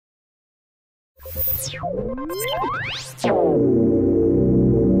Ladies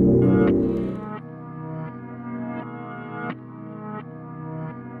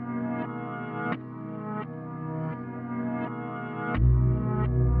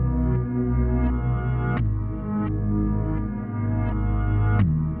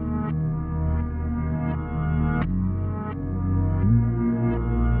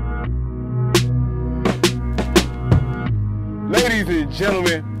and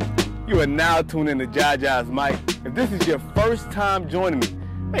gentlemen, you are now tuned in to JajasMike. If this is your first time joining me,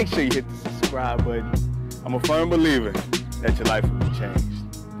 make sure you hit the subscribe button. I'm a firm believer that your life will be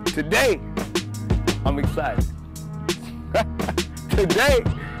changed. Today, I'm excited. Today,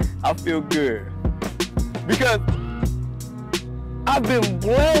 I feel good because I've been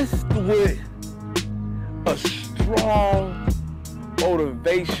blessed with a strong,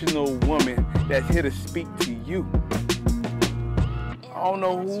 motivational woman that's here to speak to you. I don't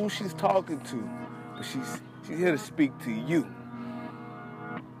know who she's talking to, but she's here to speak to you.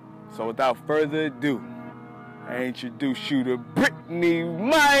 So without further ado, I introduce you to Brittany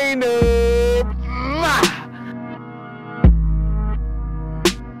Minor.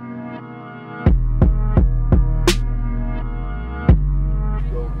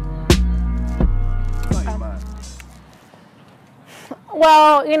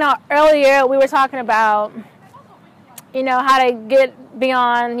 Well, you know, earlier we were talking about, you know, how to get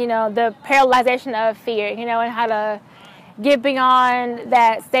beyond, you know, the paralyzation of fear, you know, and how to get beyond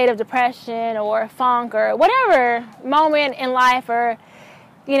that state of depression or funk or whatever moment in life or,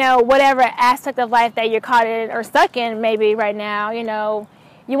 you know, whatever aspect of life that you're caught in or stuck in maybe right now. You know,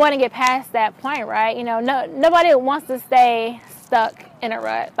 you want to get past that point, right? You know, nobody wants to stay stuck in a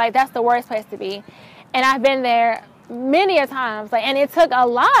rut. Like, that's the worst place to be. And I've been there many a times, like, and it took a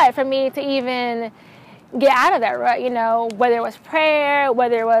lot for me to even get out of that rut, you know, whether it was prayer,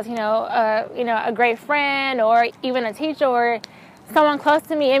 whether it was, you know, a great friend or even a teacher or someone close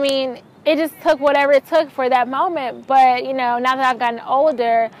to me. I mean, it just took whatever it took for that moment. But, you know, now that I've gotten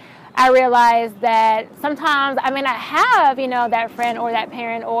older, I realized that sometimes I may not have, you know, that friend or that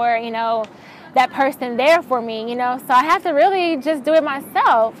parent or, you know, that person there for me, you know, so I have to really just do it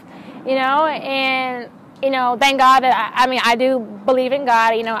myself, you know, and you know, thank God that, I do believe in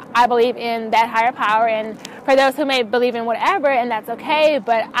God. You know, I believe in that higher power. And for those who may believe in whatever, and that's okay,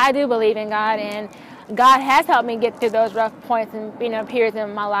 but I do believe in God. And God has helped me get through those rough points and, you know, periods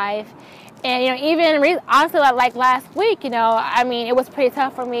in my life. And, you know, even honestly, like last week, you know, I mean, it was pretty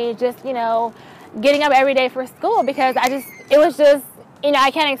tough for me just, you know, getting up every day for school because it was just, you know,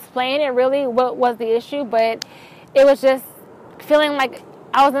 I can't explain it really what was the issue, but it was just feeling like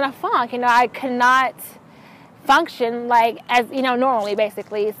I was in a funk. You know, I could not function like as, you know, normally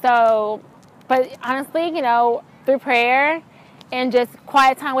basically. So, but honestly, you know, through prayer and just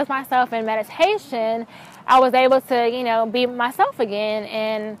quiet time with myself and meditation, I was able to, you know, be myself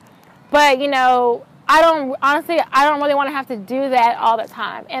again. But you know, I don't really want to have to do that all the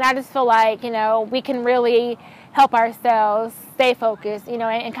time. And I just feel like, you know, we can really help ourselves stay focused, you know,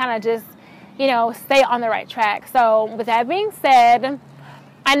 and kind of just, you know, stay on the right track. So with that being said,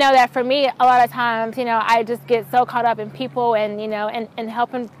 I know that for me, a lot of times, you know, I just get so caught up in people and, you know, and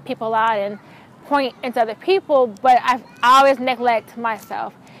helping people out and point into other people, but I always neglect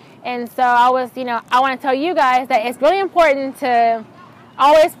myself. And so I want to tell you guys that it's really important to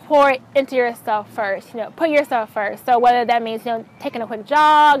always pour into yourself first, you know, put yourself first. So whether that means, you know, taking a quick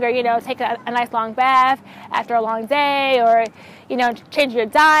jog or, you know, taking a nice long bath after a long day or, you know, changing your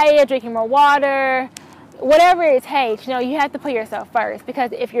diet, drinking more water, whatever it takes, you know, you have to put yourself first,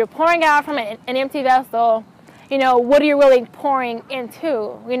 because if you're pouring out from an empty vessel, you know, what are you really pouring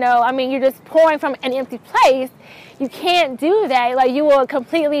into? You know, I mean, you're just pouring from an empty place. You can't do that. Like, you will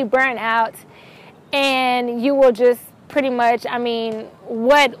completely burn out and you will just pretty much, I mean,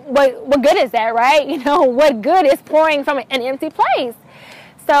 what good is that, right? You know, what good is pouring from an empty place?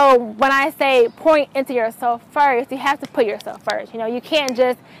 So when I say pouring into yourself first, you have to put yourself first. You know, you can't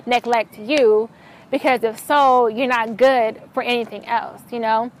just neglect you, because if so, you're not good for anything else, you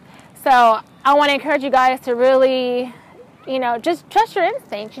know? So I want to encourage you guys to really, you know, just trust your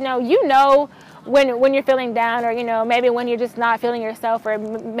instincts. You know when you're feeling down, or, you know, maybe when you're just not feeling yourself, or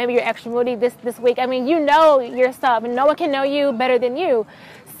maybe you're extra moody this week. I mean, you know yourself, and no one can know you better than you.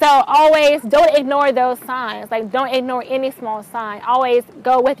 So always don't ignore those signs. Like, don't ignore any small sign. Always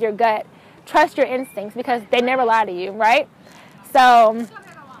go with your gut. Trust your instincts, because they never lie to you, right? So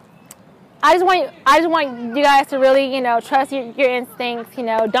I just want you guys to really, you know, trust your instincts. You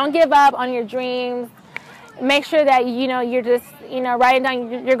know, don't give up on your dreams. Make sure that, you know, you're just, you know, writing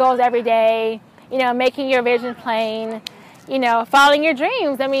down your goals every day. You know, making your vision plain. you know, following your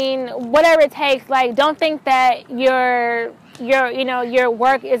dreams. I mean, whatever it takes. Like, don't think that your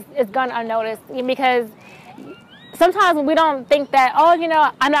work is gone unnoticed, because sometimes we don't think that, oh, you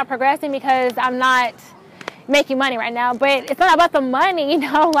know, I'm not progressing because I'm not making money right now. But it's not about the money, you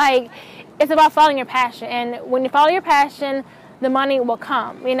know, like, it's about following your passion. And when you follow your passion, the money will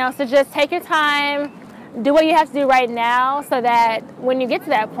come, you know. So just take your time, do what you have to do right now, so that when you get to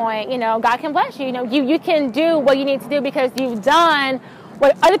that point, you know, God can bless you. You know, you can do what you need to do because you've done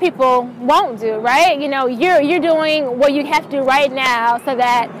what other people won't do, right? You know, you're doing what you have to do right now, so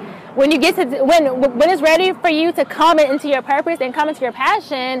that when you get to when it's ready for you to come into your purpose and come into your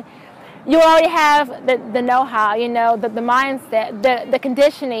passion, you already have the know-how, you know, the mindset, the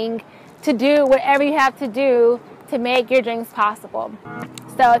conditioning to do whatever you have to do to make your dreams possible.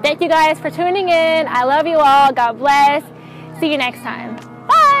 So thank you guys for tuning in. I love you all. God bless. See you next time.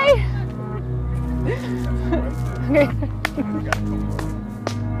 Bye.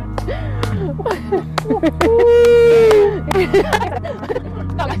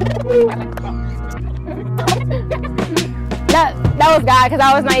 That was God, because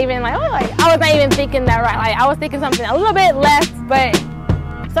I was not even like, oh, like, I was not even thinking that right. Like, I was thinking something a little bit less, but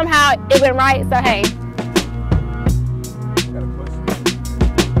somehow it went right. So hey.